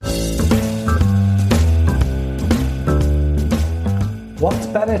What's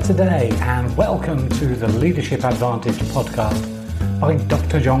better today? And welcome to the Leadership Advantage podcast by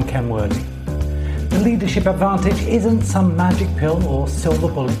Dr. John Kenworthy. The Leadership Advantage isn't some magic pill or silver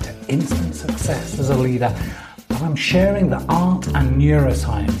bullet to instant success as a leader, but I'm sharing the art and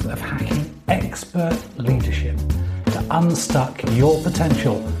neuroscience of hacking expert leadership to unstuck your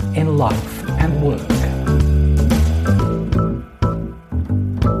potential in life and work.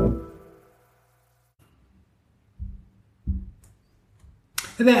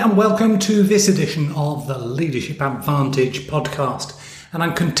 Hey there, and welcome to this edition of the Leadership Advantage podcast. And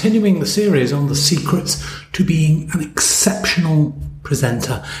I'm continuing the series on the secrets to being an exceptional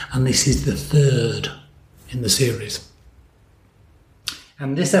presenter, and this is the third in the series.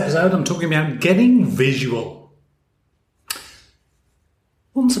 And this episode I'm talking about getting visual.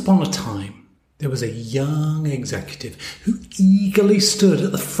 Once upon a time, there was a young executive who eagerly stood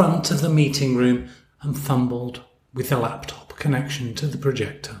at the front of the meeting room and fumbled with the laptop connection to the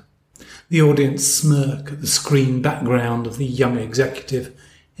projector. The audience smirk at the screen background of the young executive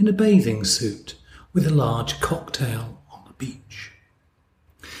in a bathing suit with a large cocktail on the beach.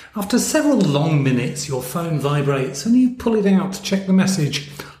 After several long minutes, your phone vibrates and you pull it out to check the message,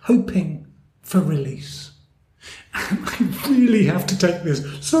 hoping for release. I really have to take this.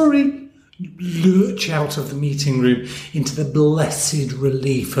 Sorry. You lurch out of the meeting room into the blessed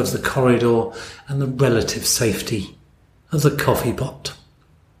relief of the corridor and the relative safety of the coffee pot.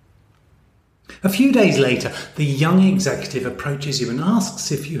 A few days later, the young executive approaches you and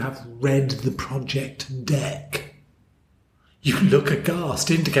asks if you have read the project deck. You look aghast,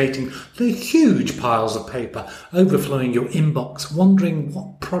 indicating the huge piles of paper overflowing your inbox, wondering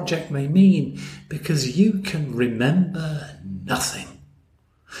what project they mean, because you can remember nothing.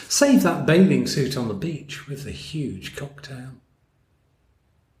 Save that bathing suit on the beach with the huge cocktail.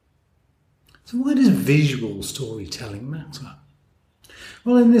 So why does visual storytelling matter?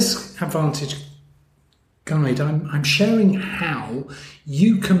 Well, in this Advantage Guide, I'm sharing how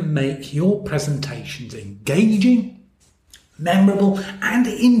you can make your presentations engaging, memorable and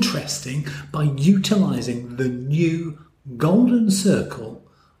interesting by utilising the new golden circle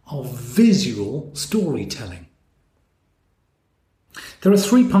of visual storytelling. There are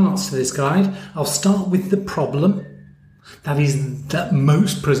 3 parts to this guide. I'll start with the problem. That is that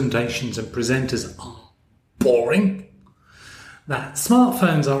most presentations and presenters are boring. That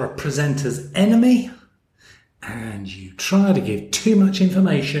smartphones are a presenter's enemy. And you try to give too much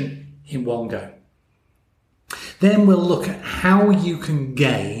information in one go. Then we'll look at how you can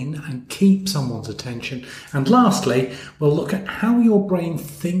gain and keep someone's attention. And lastly, we'll look at how your brain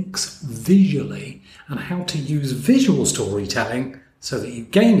thinks visually and how to use visual storytelling so that you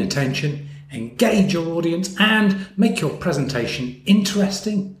gain attention, engage your audience, and make your presentation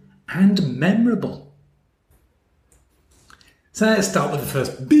interesting and memorable. So let's start with the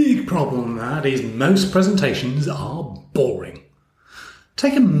first big problem, that is most presentations are boring.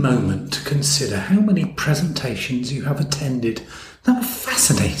 Take a moment to consider how many presentations you have attended that were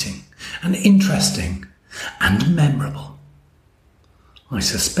fascinating and interesting and memorable. I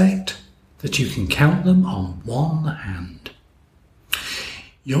suspect that you can count them on one hand.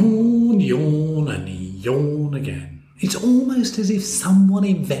 Yawn, yawn, and yawn again. It's almost as if someone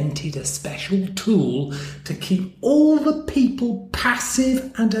invented a special tool to keep all the people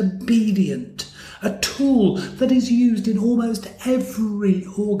passive and obedient. A tool that is used in almost every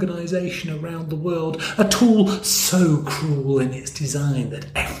organisation around the world. A tool so cruel in its design that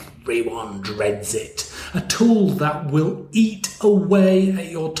everyone dreads it. A tool that will eat away at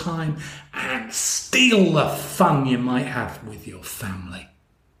your time and steal the fun you might have with your family.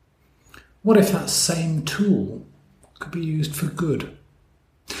 What if that same tool could be used for good?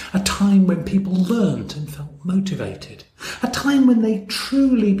 A time when people learnt and felt motivated. A time when they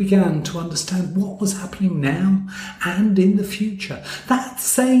truly began to understand what was happening now and in the future. That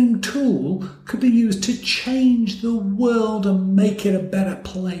same tool could be used to change the world and make it a better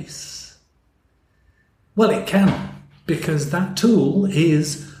place. Well, it can, because that tool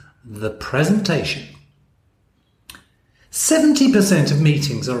is the presentation. 70% of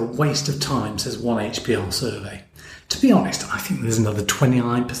meetings are a waste of time, says one HBR survey. To be honest, I think there's another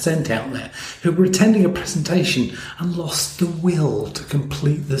 29% out there who were attending a presentation and lost the will to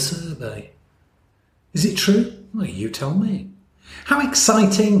complete the survey. Is it true? Well, you tell me. How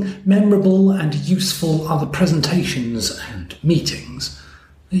exciting, memorable and useful are the presentations and meetings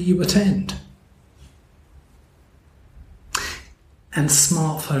that you attend? And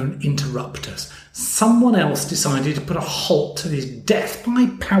smartphone interrupters. Someone else decided to put a halt to this death by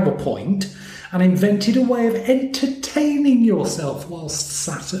PowerPoint and invented a way of entertaining yourself whilst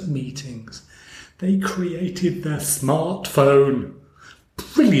sat at meetings. They created their smartphone.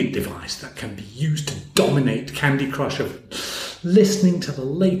 brilliant device that can be used to dominate Candy Crush of listening to the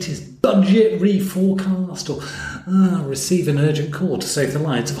latest budget reforecast or receive an urgent call to save the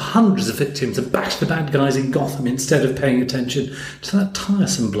lives of hundreds of victims and bash the bad guys in Gotham instead of paying attention to that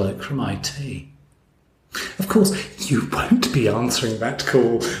tiresome bloke from IT. Of course, you won't be answering that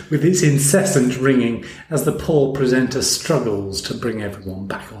call with its incessant ringing as the poor presenter struggles to bring everyone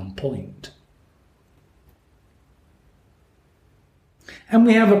back on point. And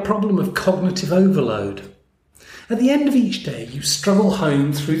we have a problem of cognitive overload. At the end of each day, you struggle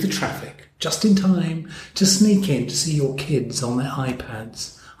home through the traffic, just in time to sneak in to see your kids on their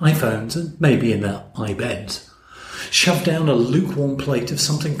iPads, iPhones, and maybe in their iBeds. Shove down a lukewarm plate of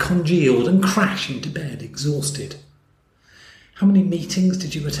something congealed and crash into bed, exhausted. How many meetings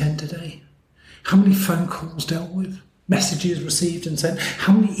did you attend today? How many phone calls dealt with? Messages received and sent?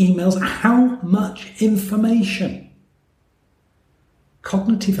 How many emails? How much information?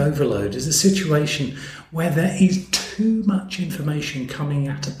 Cognitive overload is a situation where there is too much information coming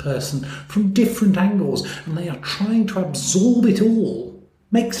at a person from different angles and they are trying to absorb it all,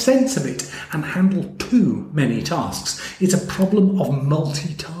 make sense of it and handle too many tasks. It's a problem of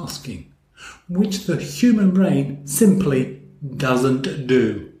multitasking, which the human brain simply doesn't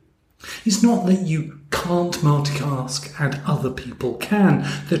do. It's not that you can't multitask and other people can.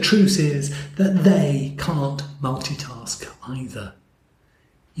 The truth is that they can't multitask either.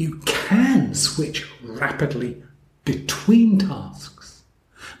 You can switch rapidly between tasks.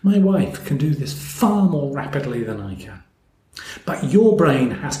 My wife can do this far more rapidly than I can. But your brain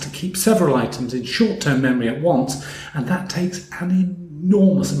has to keep several items in short-term memory at once, and that takes an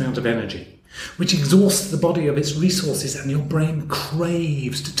enormous amount of energy, which exhausts the body of its resources, and your brain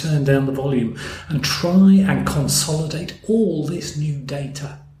craves to turn down the volume and try and consolidate all this new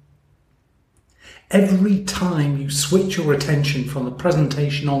data. Every time you switch your attention from the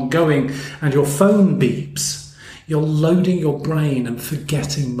presentation ongoing and your phone beeps, you're loading your brain and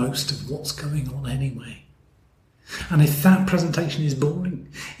forgetting most of what's going on anyway. And if that presentation is boring,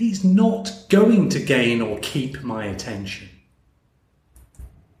 it's not going to gain or keep my attention.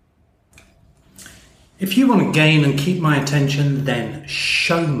 If you want to gain and keep my attention, then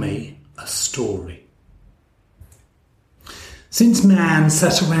show me a story. Since man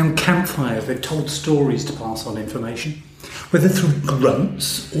sat around campfires, they've told stories to pass on information. Whether through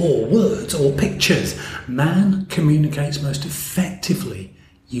grunts or words or pictures, man communicates most effectively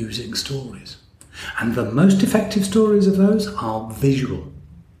using stories. And the most effective stories of those are visual,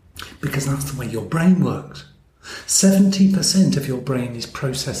 because that's the way your brain works. 70% of your brain is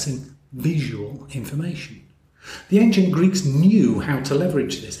processing visual information. The ancient Greeks knew how to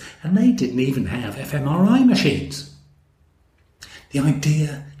leverage this, and they didn't even have fMRI machines. The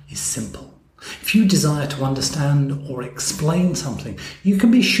idea is simple. If you desire to understand or explain something, you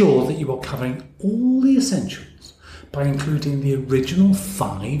can be sure that you are covering all the essentials by including the original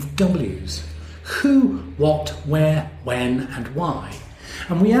 5 W's. Who, what, where, when, and why.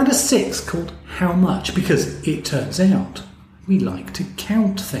 And we add a 6th called how much, because it turns out we like to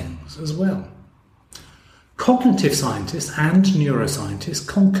count things as well. Cognitive scientists and neuroscientists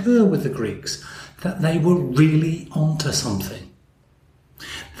concur with the Greeks that they were really onto something.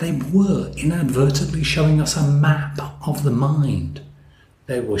 They were inadvertently showing us a map of the mind.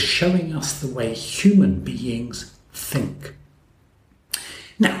 They were showing us the way human beings think.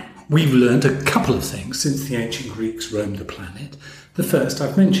 Now, we've learned a couple of things since the ancient Greeks roamed the planet. The first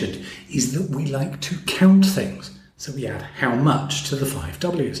I've mentioned is that we like to count things. So we add how much to the 5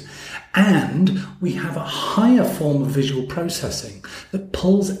 W's. And we have a higher form of visual processing that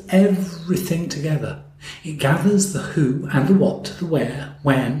pulls everything together. It gathers the who and the what, the where,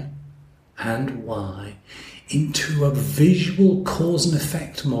 when, and why into a visual cause and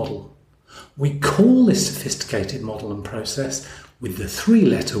effect model. We call this sophisticated model and process with the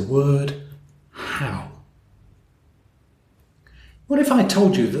 3-letter word how. What if I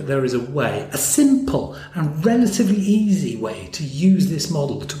told you that there is a way, a simple and relatively easy way to use this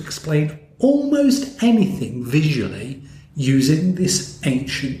model to explain almost anything visually using this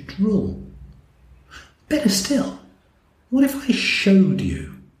ancient rule? Better still, what if I showed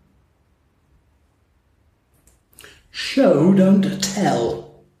you? Show, don't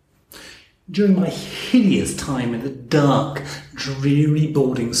tell. During my hideous time in the dark, dreary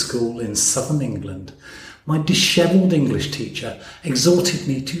boarding school in southern England, my dishevelled English teacher exhorted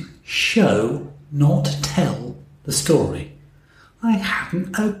me to show, not tell, the story. I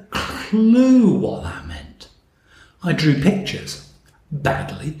hadn't a clue what that meant. I drew pictures,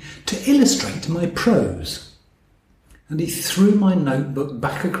 badly, to illustrate my prose. and he threw my notebook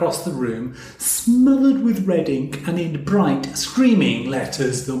back across the room, smothered with red ink, and in bright, screaming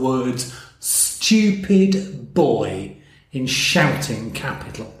letters the words, "Stupid boy," in shouting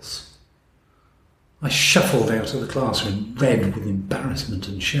capitals. I shuffled out of the classroom, red with embarrassment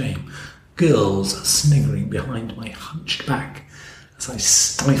and shame, girls sniggering behind my hunched back as I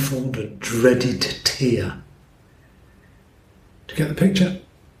stifled a dreaded tear. Do you get the picture?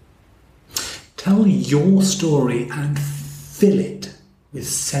 Tell your story and fill it with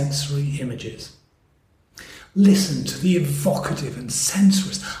sensory images. Listen to the evocative and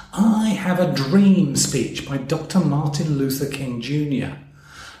sensuous "I Have a Dream" speech by Dr. Martin Luther King Jr.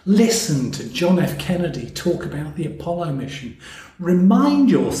 Listen to John F. Kennedy talk about the Apollo mission. Remind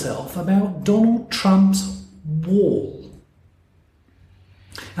yourself about Donald Trump's wall.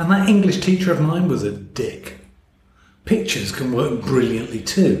 And that English teacher of mine was a dick. Pictures can work brilliantly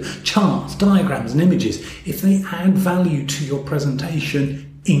too. Charts, diagrams and images. If they add value to your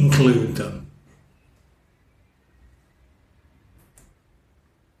presentation, include them.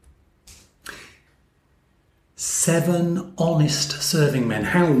 Seven honest serving men.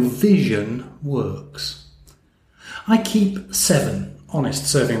 How vision works. I keep 7 honest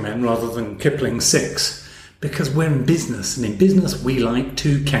serving men rather than Kipling's 6 because we're in business, and in business we like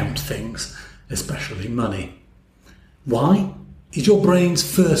to count things, especially money. Why? Is your brain's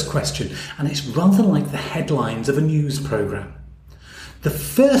first question, and it's rather like the headlines of a news programme. The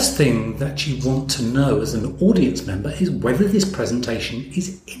first thing that you want to know as an audience member is whether this presentation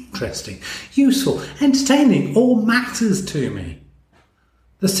is interesting, useful, entertaining, or matters to me.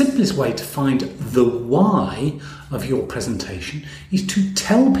 The simplest way to find the why of your presentation is to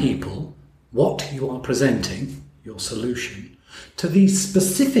tell people what you are presenting, your solution, to these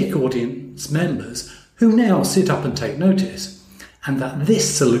specific audience members who now sit up and take notice, and that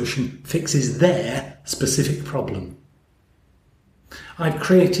this solution fixes their specific problem. I've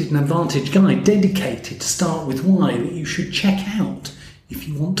created an Advantage guide dedicated to Start With Why that you should check out if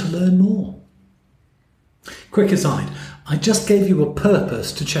you want to learn more. Quick aside, I just gave you a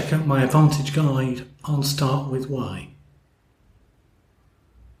purpose to check out my Advantage guide on Start With Why.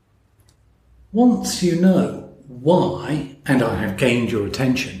 Once you know why, and I have gained your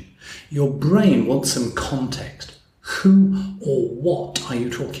attention, your brain wants some context. Who or what are you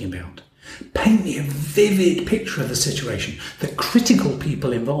talking about? Paint me a vivid picture of the situation, the critical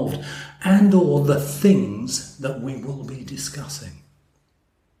people involved, and or the things that we will be discussing.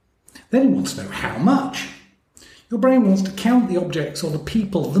 Then it wants to know how much. Your brain wants to count the objects or the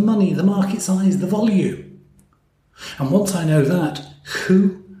people, the money, the market size, the volume. And once I know that,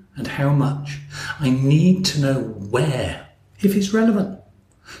 who and how much, I need to know where, if it's relevant.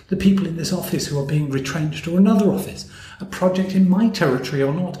 The people in this office who are being retrenched, or another office, a project in my territory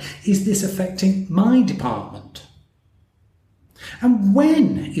or not. Is this affecting my department? And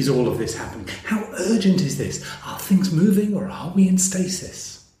when is all of this happening? How urgent is this? Are things moving, or are we in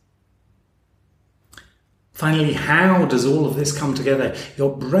stasis? Finally, how does all of this come together?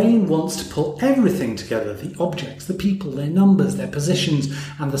 Your brain wants to pull everything together, the objects, the people, their numbers, their positions,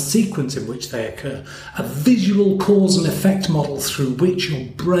 and the sequence in which they occur. A visual cause and effect model through which your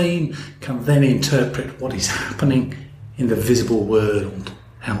brain can then interpret what is happening in the visible world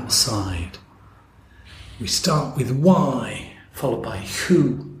outside. We start with why, followed by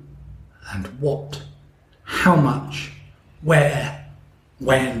who and what, how much, where,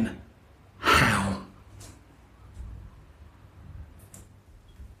 when, how.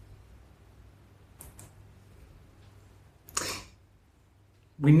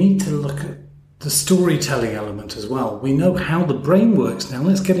 We need to look at the storytelling element as well. We know how the brain works now.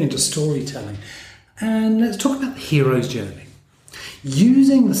 Let's get into storytelling. And let's talk about the hero's journey.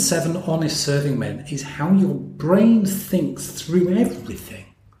 Using the 7 honest serving men is how your brain thinks through everything.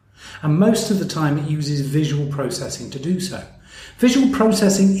 And most of the time it uses visual processing to do so. Visual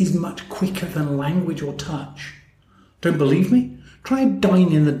processing is much quicker than language or touch. Don't believe me? Try a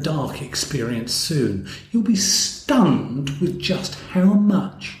dine-in-the-dark experience soon. You'll be stunned with just how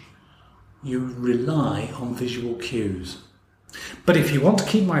much you rely on visual cues. But if you want to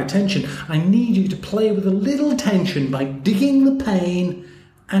keep my attention, I need you to play with a little tension by digging the pain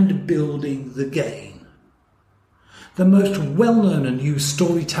and building the gain. The most well-known and used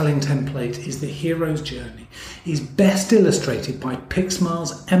storytelling template is the hero's journey. It is best illustrated by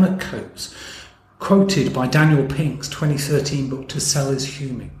Pixmar's Emma Coates, quoted by Daniel Pink's 2013 book To Sell Is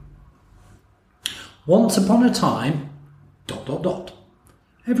Human. Once upon a time, ...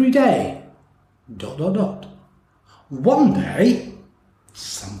 Every day, ... One day,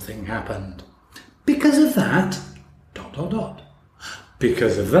 something happened. Because of that, ...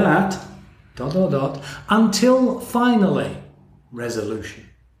 Because of that, until finally resolution.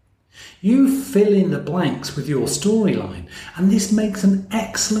 You fill in the blanks with your storyline, and this makes an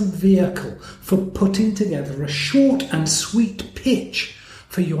excellent vehicle for putting together a short and sweet pitch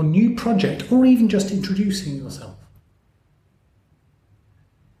for your new project, or even just introducing yourself.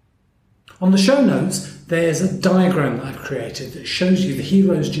 On the show notes, there's a diagram that I've created that shows you the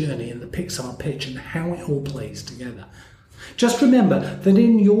hero's journey and the Pixar pitch and how it all plays together. Just remember that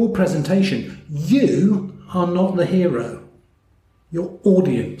in your presentation, you are not the hero. Your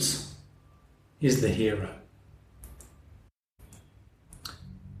audience is the hero.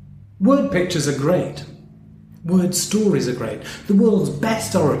 Word pictures are great. Word stories are great. The world's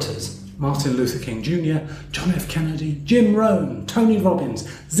best orators, Martin Luther King Jr., John F. Kennedy, Jim Rohn, Tony Robbins,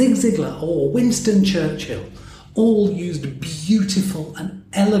 Zig Ziglar or Winston Churchill, all used beautiful and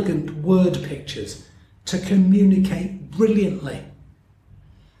elegant word pictures to communicate brilliantly.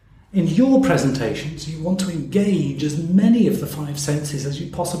 In your presentations, you want to engage as many of the five senses as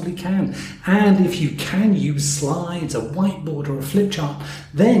you possibly can. And if you can use slides, a whiteboard or a flip chart,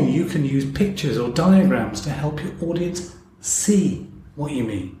 then you can use pictures or diagrams to help your audience see what you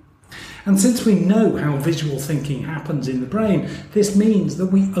mean. And since we know how visual thinking happens in the brain, this means that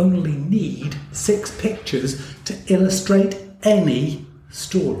we only need 6 pictures to illustrate any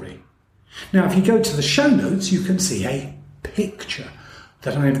story. Now, if you go to the show notes, you can see a picture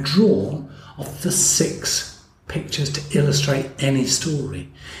that I've drawn of the 6 pictures to illustrate any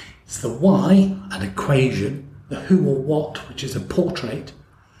story. It's the why, an equation, the who or what, which is a portrait,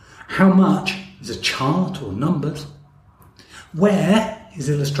 how much is a chart or numbers, where is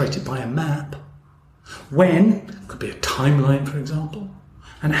illustrated by a map, when could be a timeline, for example,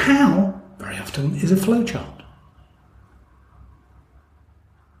 and how, very often, is a flowchart.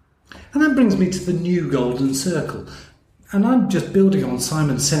 And that brings me to the new golden circle. And I'm just building on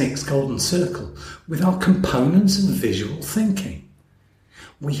Simon Sinek's golden circle with our components of visual thinking.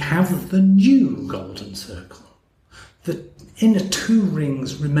 We have the new golden circle. The inner 2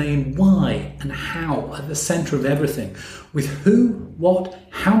 rings remain why and how at the centre of everything, with who, what,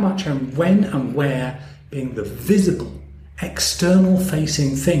 how much and when and where being the visible, external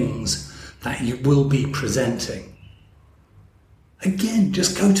facing things that you will be presenting. Again,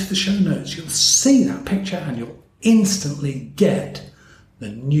 just go to the show notes. You'll see that picture and you'll instantly get the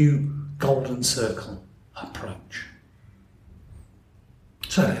new golden circle approach.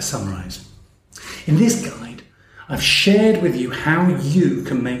 So let's summarise. In this guide, I've shared with you how you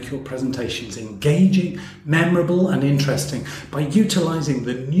can make your presentations engaging, memorable and interesting by utilising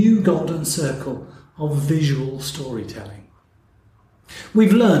the new golden circle of visual storytelling.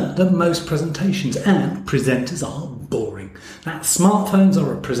 We've learned that most presentations and presenters are boring, that smartphones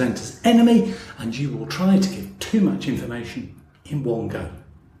are a presenter's enemy and you will try to give too much information in one go.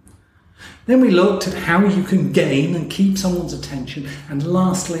 Then we looked at how you can gain and keep someone's attention, and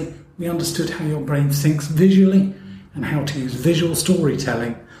lastly we understood how your brain thinks visually and how to use visual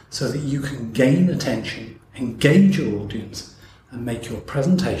storytelling so that you can gain attention, engage your audience and make your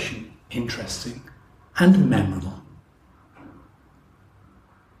presentation interesting and memorable.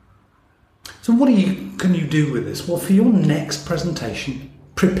 So what can you do with this? Well, for your next presentation,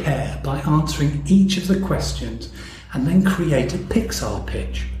 prepare by answering each of the questions and then create a Pixar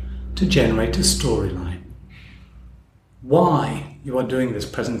pitch to generate a storyline. Why you are doing this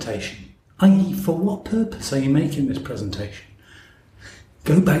presentation, i.e. for what purpose are you making this presentation?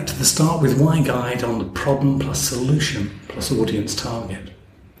 Go back to the Start With Why guide on the problem plus solution plus audience target.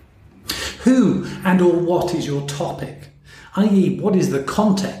 Who and or what is your topic? i.e. what is the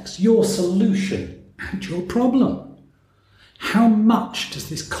context, your solution and your problem? How much does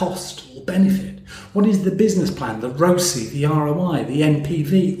this cost or benefit? What is the business plan, the ROCE, the ROI, the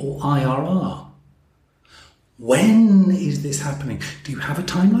NPV or IRR? When is this happening? Do you have a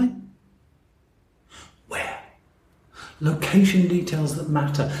timeline? Where? Location details that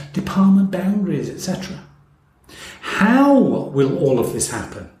matter, department boundaries, etc. How will all of this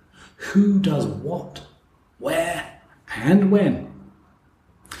happen? Who does what? Where? And when?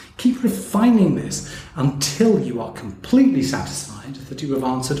 Keep refining this until you are completely satisfied that you have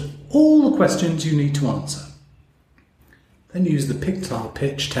answered all the questions you need to answer. Then use the Pixar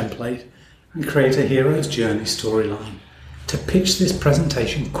pitch template and create a hero's journey storyline to pitch this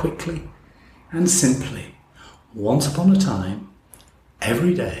presentation quickly and simply, once upon a time,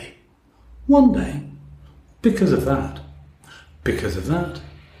 every day, one day, because of that,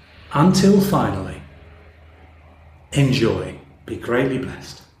 until finally. Enjoy. Be greatly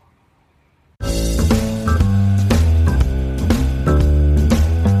blessed.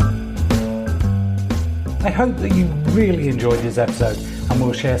 I hope that you really enjoyed this episode and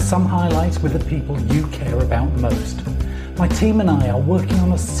we'll share some highlights with the people you care about most. My team and I are working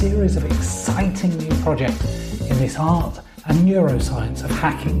on a series of exciting new projects in this art and neuroscience of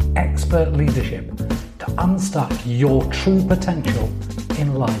hacking expert leadership to unstuck your true potential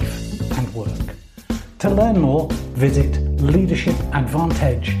in life and work. To learn more, visit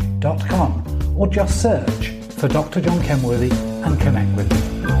leadershipadvantage.com or just search for Dr. John Kenworthy and connect with me.